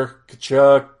there,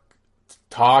 Kachuk,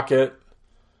 Tocchet,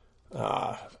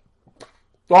 Todd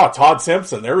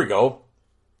Simpson. There we go.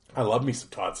 I love me some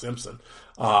Todd Simpson.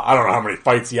 I don't know how many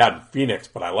fights he had in Phoenix,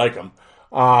 but I like him.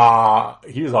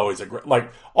 He was always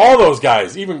all those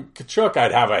guys, even Kachuk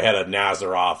I'd have ahead of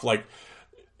Nazarov. Like,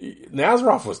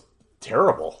 Nazarov was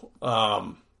terrible.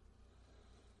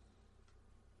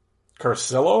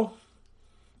 Carcillo?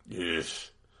 Yeesh.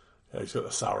 Yeah, he's got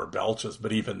the sour belches,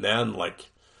 but even then,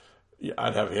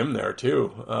 I'd have him there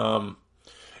too. So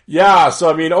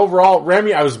I mean, overall,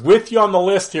 Remy, I was with you on the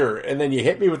list here, and then you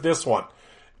hit me with this one.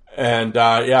 And,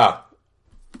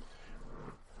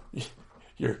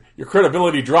 your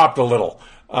credibility dropped a little.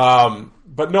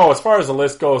 But no, as far as the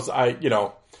list goes, I'd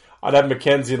have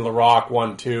McKenzie and Larocque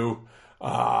 1, 2,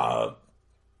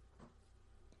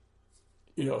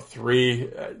 3,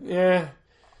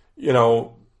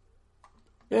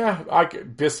 I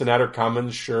could, Bissonnette or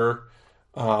Cummins, sure.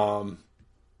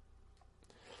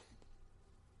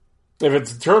 If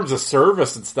it's in terms of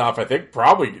service and stuff, I think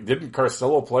probably, didn't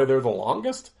Carcillo play there the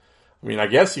longest? I mean, I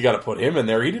guess you got to put him in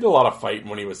there. He did a lot of fighting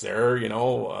when he was there,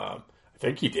 I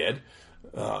think he did.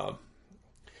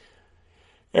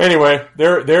 Anyway,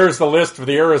 there's the list for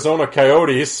the Arizona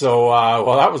Coyotes. So,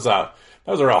 that was a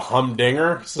real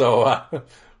humdinger. So,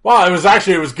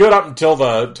 it was good up until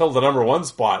the number 1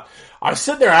 spot. I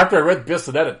sit there after I read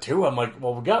Bissonnette at 2. I'm like,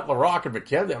 well, we got Larocque and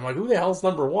McKenzie. I'm like, who the hell's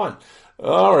number 1?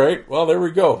 All right. Well, there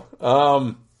we go.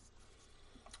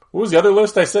 What was the other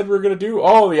list I said we were going to do?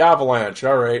 Oh, the Avalanche.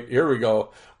 All right, here we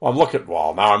go. Well,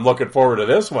 now I'm looking forward to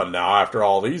this one now after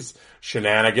all these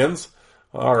shenanigans.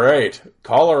 All right,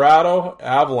 Colorado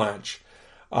Avalanche.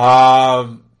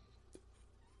 Colleen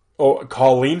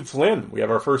Flynn. We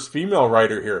have our first female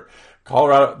writer here.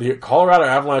 The Colorado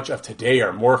Avalanche of today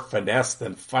are more finesse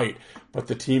than fight, but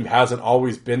the team hasn't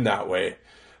always been that way.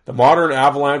 The modern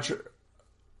Avalanche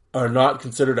are not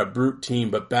considered a brute team,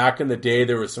 but back in the day,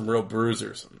 there were some real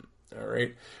bruisers. All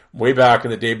right. Way back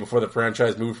in the day before the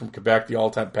franchise moved from Quebec, the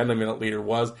all-time penalty minute leader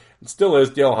was, and still is,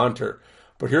 Dale Hunter.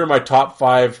 But here are my top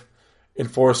 5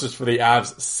 enforcers for the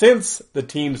Avs since the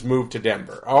team's moved to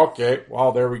Denver. Okay,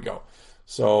 well, there we go.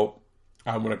 So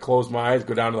I'm going to close my eyes,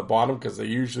 go down to the bottom, because they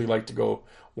usually like to go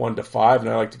 1 to 5, and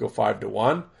I like to go 5 to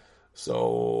 1.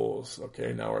 So,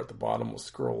 okay, now we're at the bottom. We'll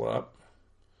scroll up.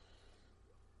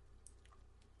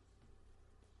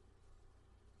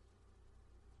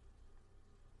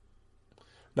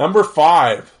 Number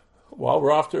 5. Well,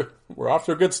 we're off to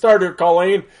a good start here,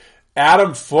 Colleen.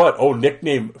 Adam Foote. Oh,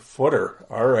 nickname Footer.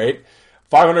 All right.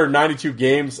 592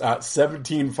 games,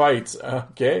 17 fights.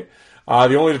 Okay.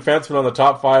 The only defenseman on the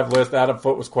top 5 list, Adam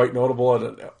Foote, was quite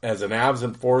notable as an Avs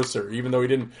enforcer, even though he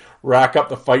didn't rack up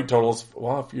the fight totals.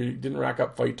 Well, if you didn't rack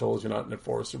up fight totals, you're not an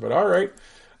enforcer, but all right.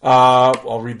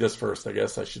 I'll read this first. I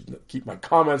guess I should keep my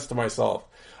comments to myself.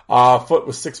 Foote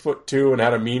was 6'2" and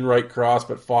had a mean right cross,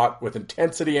 but fought with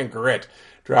intensity and grit.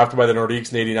 Drafted by the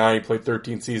Nordiques in '89, he played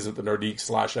 13 seasons with the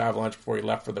Nordiques / Avalanche before he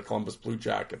left for the Columbus Blue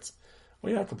Jackets.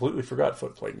 Well, yeah, I completely forgot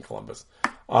Foote played in Columbus.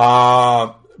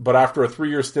 But after a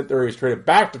 3-year stint there, he was traded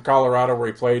back to Colorado, where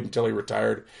he played until he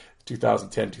retired.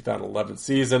 2010-2011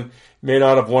 season. He may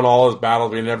not have won all his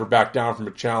battles, but he never backed down from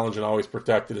a challenge and always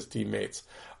protected his teammates.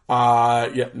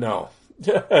 No.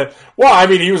 Well, I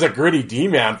mean, he was a gritty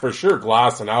D-man for sure,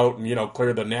 glassing out and,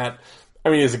 clear the net. I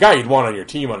mean, he's a guy you'd want on your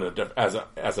team as a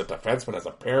defenseman, as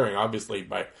a pairing, obviously,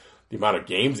 by the amount of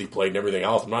games he played and everything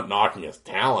else. I'm not knocking his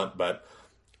talent, but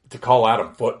to call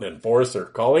Adam Foote an enforcer.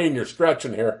 Colleen, you're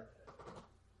stretching here.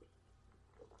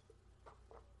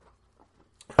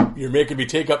 You're making me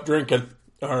take up drinking.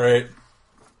 All right.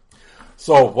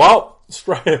 So, well,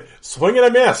 swing and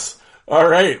a miss. All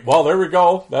right. Well, there we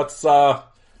go. That's, I'd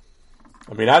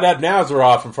had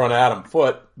Nazarov in front of Adam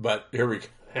Foote, but here we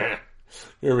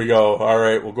go. All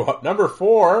right. We'll go up. Number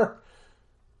 4,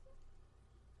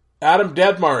 Adam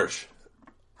Deadmarsh.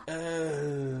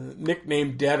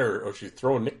 Nickname Deader. Oh, she's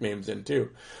throwing nicknames in too.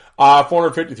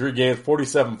 453 games,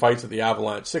 47 fights at the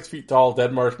Avalanche. 6 feet tall,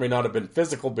 Deadmarsh may not have been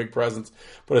physical big presence,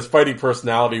 but his fighting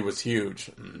personality was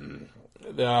huge.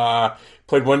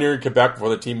 Played 1 year in Quebec before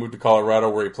the team moved to Colorado,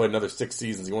 where he played another 6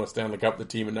 seasons. He won a Stanley Cup with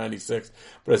the team in 96,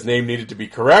 but his name needed to be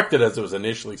corrected as it was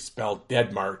initially spelled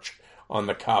Deadmarch on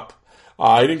the cup.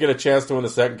 He didn't get a chance to win the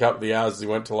second cup of the Avs as he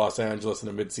went to Los Angeles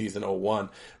in the midseason 01,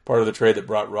 part of the trade that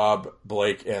brought Rob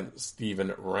Blake and Steven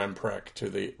Ramprek to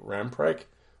the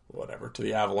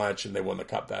Avalanche, and they won the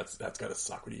cup. That's got to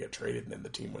suck when you get traded and then the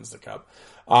team wins the cup.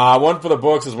 One for the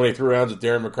books is when he threw hands with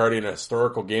Darren McCarty in a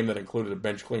historical game that included a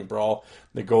bench clean brawl,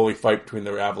 the goalie fight between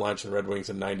the Avalanche and Red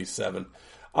Wings in 97.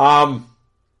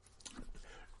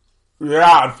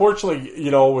 Yeah, unfortunately,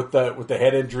 with the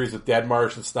head injuries with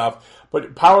Deadmarsh and stuff,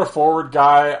 but power forward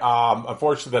guy,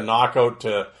 unfortunately the knockout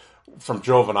from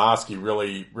Joe Vanoski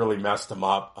really messed him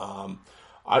up.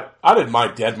 I didn't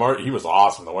mind Deadmarsh. He was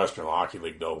awesome in the Western Hockey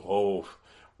League, though.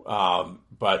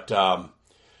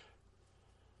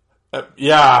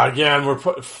 Again, we're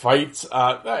putting fights.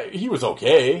 He was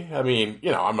okay. I mean,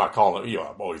 I'm not calling him,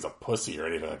 he's a pussy or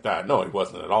anything like that. No, he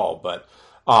wasn't at all. But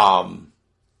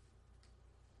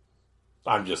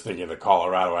I'm just thinking the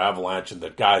Colorado Avalanche and the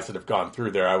guys that have gone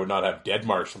through there. I would not have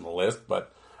Deadmarsh on the list,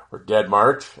 or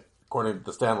Deadmarch, according to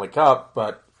the Stanley Cup.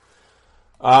 But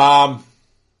all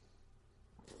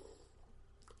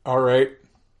right.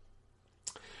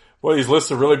 Well, these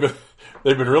lists have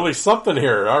they've been really something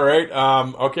here. All right.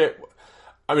 Okay.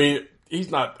 I mean, he's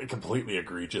not completely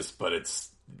egregious, but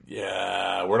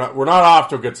we're not off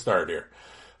to a good start here.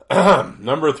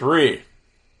 Number 3,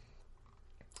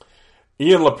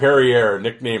 Ian LaPerriere,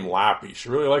 nickname Lappy. She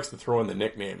really likes to throw in the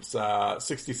nicknames.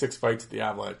 66 fights at the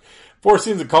Avalanche. 4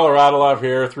 seasons in Colorado out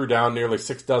here, threw down nearly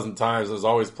 6 dozen times. As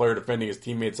always, a player defending his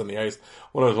teammates on the ice.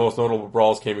 One of his most notable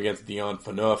brawls came against Dion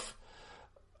Phaneuf.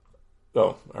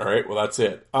 Oh, all right. Well, that's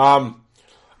it. I'm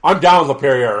down with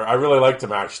LaPerriere. I really liked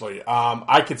him, actually.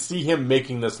 I could see him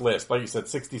making this list. Like you said,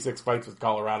 66 fights with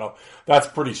Colorado. That's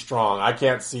pretty strong. I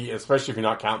can't see, especially if you're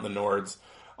not counting the Nords.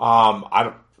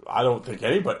 I don't think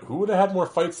anybody. Who would have had more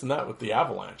fights than that with the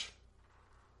Avalanche?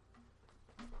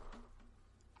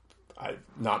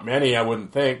 Not many, I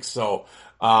wouldn't think. So,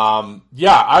 I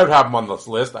would have him on this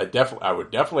list. I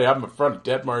would definitely have him in front of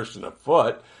Deadmarsh and a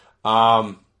Foote.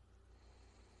 I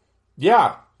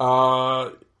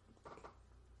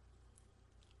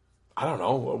don't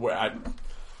know.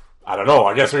 I don't know.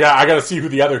 I guess I got to see who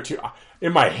the other two.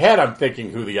 In my head, I'm thinking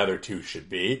who the other two should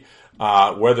be.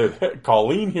 Whether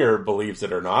Colleen here believes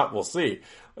it or not, we'll see.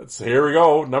 Here we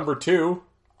go. Number 2.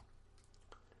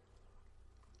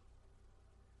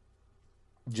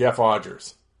 Jeff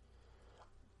Odgers.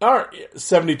 All right,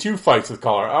 72 fights with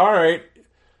Colorado. All right.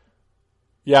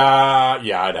 Yeah,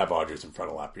 I'd have Odgers in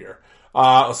front of Lapierre.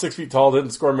 6 feet tall,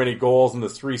 didn't score many goals in the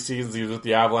 3 seasons he was with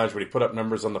the Avalanche, but he put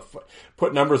numbers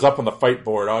up on the fight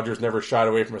board. Odgers never shied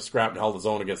away from a scrap and held his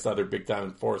own against other big-time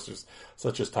enforcers,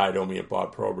 such as Ty Domi and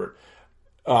Bob Probert.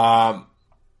 I'm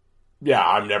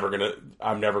never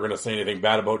gonna say anything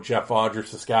bad about Jeff Odgers.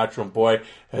 Saskatchewan boy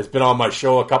has been on my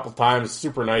show a couple times.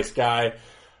 Super nice guy.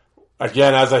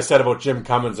 Again, as I said about Jim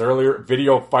Cummins earlier,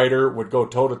 video fighter, would go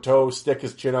toe-to-toe, stick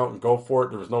his chin out and go for it.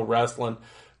 There was no wrestling.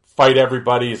 Fight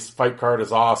everybody. His fight card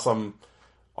is awesome.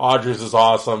 Odgers is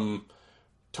awesome.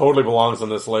 Totally belongs on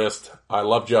this list. I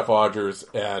love Jeff Odgers.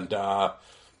 And,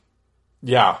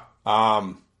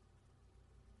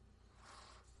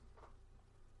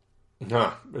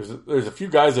 there's a few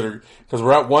guys that are, because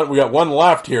we got one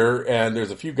left here, and there's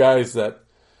a few guys that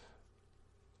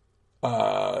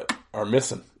are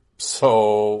missing.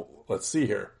 So let's see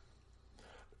here.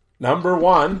 Number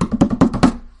 1,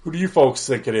 who do you folks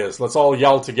think it is? Let's all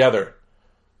yell together.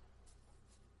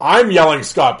 I'm yelling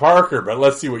Scott Parker, but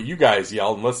let's see what you guys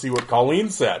yelled, and let's see what Colleen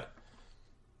said.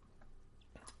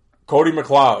 Cody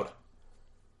McLeod.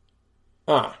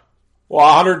 Well,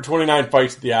 129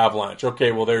 fights at the Avalanche.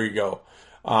 Okay, well, there you go.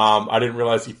 I didn't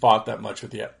realize he fought that much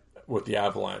with the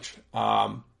Avalanche.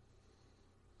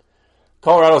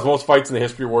 Colorado's most fights in the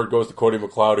history award goes to Cody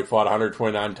McLeod, who fought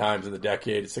 129 times in the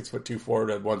decade. 6'2"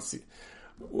 forward,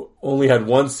 only had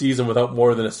one season without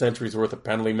more than a century's worth of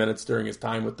penalty minutes during his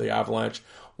time with the Avalanche.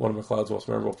 One of McLeod's most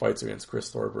memorable fights against Chris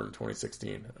Thorburn in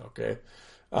 2016. Okay.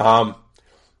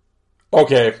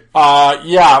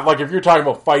 Yeah, like if you're talking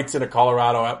about fights in a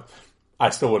Colorado, I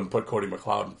still wouldn't put Cody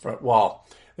McLeod in front. Well,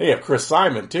 they have Chris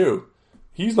Simon, too.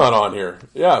 He's not on here.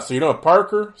 Yeah, so you know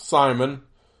Parker, Simon.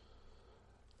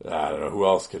 I don't know who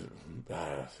else could.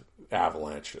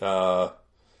 Avalanche. Curtis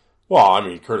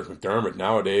McDermott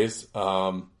nowadays.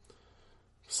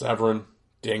 Severin,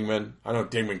 Dingman. I know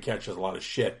Dingman catches a lot of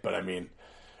shit, but I mean,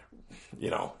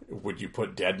 would you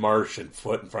put Deadmarsh and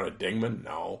Foote in front of Dingman?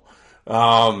 No.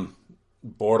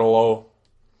 Bordelot.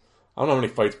 I don't know how many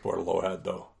fights Bordelot had,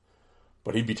 though.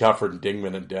 But he'd be tougher than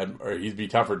Dingman and he'd be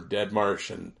tougher than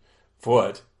Deadmarsh and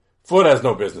Foote. Foote has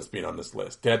no business being on this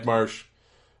list. Deadmarsh,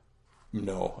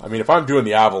 no. I mean, if I'm doing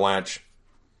the Avalanche,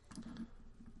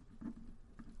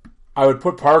 I would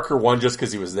put Parker 1 just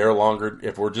because he was there longer.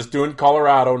 If we're just doing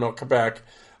Colorado, no Quebec,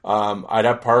 I'd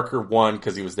have Parker 1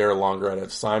 because he was there longer. I'd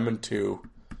have Simon 2.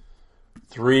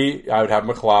 3, I would have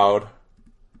McLeod.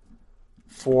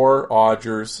 4,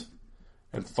 Odgers.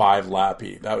 And 5,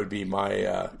 Lappy. That would be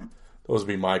my... those would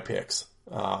be my picks.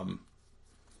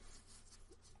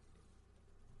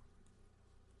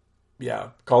 Yeah.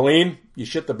 Colleen, you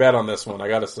shit the bed on this one, I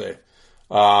gotta say.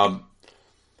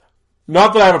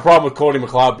 Not that I have a problem with Cody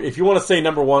McLeod. If you want to say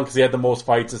number 1 because he had the most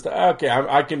fights,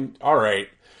 I can, all right.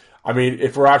 I mean,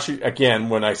 if we're actually, again,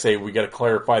 when I say we got to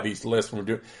clarify these lists, when we're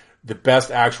doing the best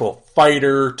actual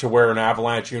fighter to wear an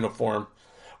Avalanche uniform,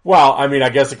 well, I mean, I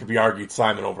guess it could be argued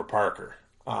Simon over Parker.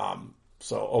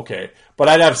 Okay. But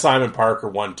I'd have Simon Parker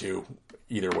 1, 2,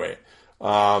 either way.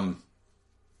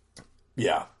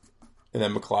 Yeah. And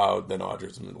then McLeod, then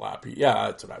Odgers, and Lappy. Yeah,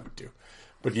 that's what I would do.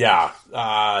 But yeah,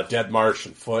 Deadmarsh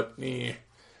and Foote.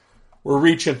 We're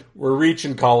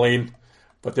reaching, Colleen.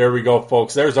 But there we go,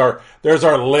 folks. There's our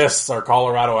lists, our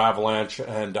Colorado Avalanche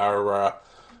and our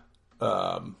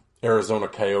Arizona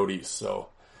Coyotes. So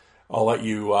I'll let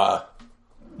you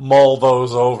mull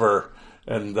those over,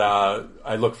 and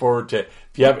I look forward to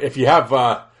if you have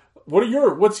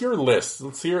what's your list?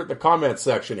 Let's hear it in the comment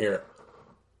section here.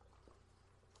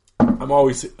 I'm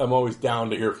always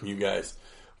down to hear from you guys.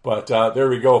 But there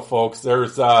we go, folks.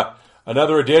 There's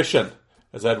another edition,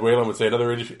 as Ed Whalen would say,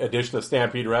 another edition of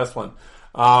Stampede Wrestling.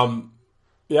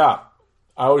 Yeah,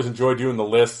 I always enjoy doing the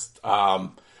list. I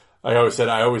always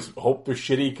hope they're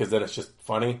shitty because then it's just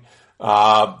funny.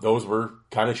 Those were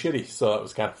kind of shitty, so it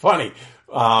was kind of funny.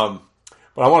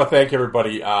 But I want to thank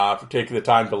everybody for taking the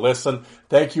time to listen.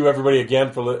 Thank you, everybody,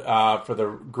 again for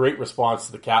the great response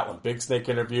to the Catlin Big Snake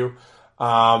interview.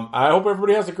 I hope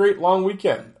everybody has a great long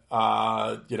weekend.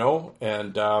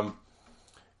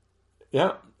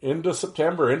 Into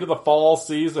September, into the fall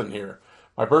season here.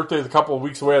 My birthday is a couple of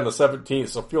weeks away on the 17th,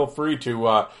 so feel free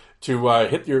to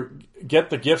get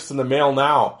the gifts in the mail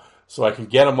now, so I can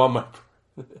get them on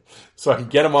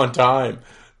time.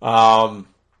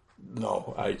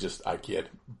 No, I kid.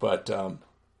 But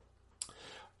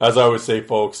as I always say,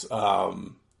 folks,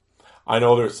 I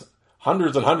know there's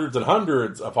hundreds and hundreds and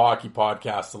hundreds of hockey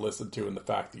podcasts to listen to, and the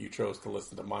fact that you chose to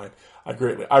listen to mine, I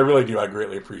really do. I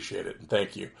greatly appreciate it, and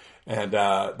thank you. And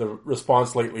the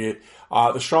response lately,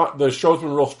 the show's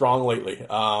been real strong lately.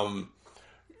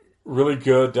 Really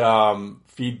good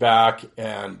feedback,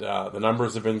 and the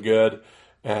numbers have been good.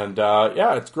 And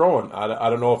it's growing. I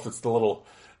don't know if it's the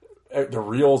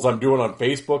reels I'm doing on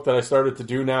Facebook that I started to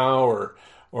do now, or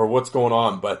what's going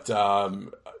on, but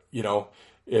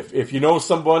If you know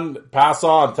someone, pass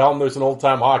on. Tell them there's an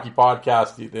old-time hockey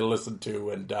podcast they listen to.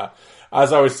 And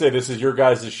as I always say, this is your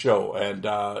guys' show. And,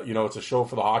 it's a show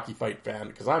for the hockey fight fan,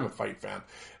 because I'm a fight fan.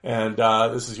 And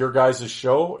this is your guys'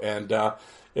 show. And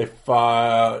if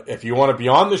you want to be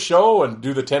on the show and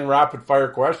do the 10 rapid-fire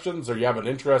questions, or you have an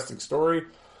interesting story,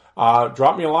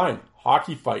 drop me a line.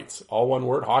 Hockey Fights, all one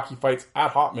word,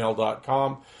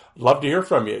 hockeyfights@hotmail.com. I'd love to hear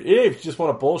from you. If you just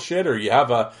want to bullshit, or you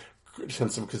have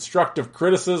some constructive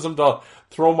criticism to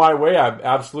throw my way,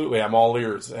 I'm all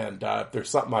ears. And if there's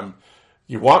something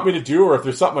you want me to do, or if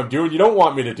there's something I'm doing you don't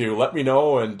want me to do, let me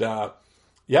know. And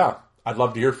I'd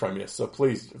love to hear from you. So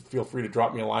please feel free to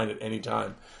drop me a line at any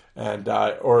time. And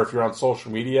or if you're on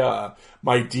social media,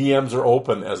 my DMs are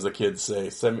open, as the kids say.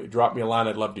 Drop me a line.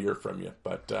 I'd love to hear from you.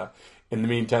 But in the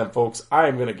meantime, folks, I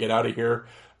am going to get out of here.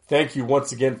 Thank you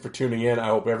once again for tuning in. I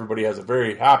hope everybody has a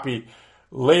very happy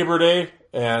Labor Day.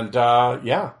 And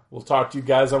we'll talk to you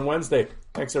guys on Wednesday.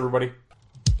 Thanks, everybody.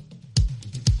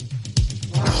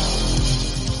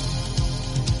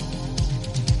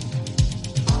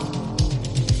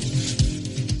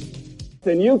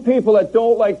 And you people that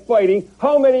don't like fighting,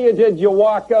 how many of you did you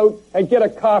walk out and get a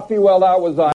coffee while that was on?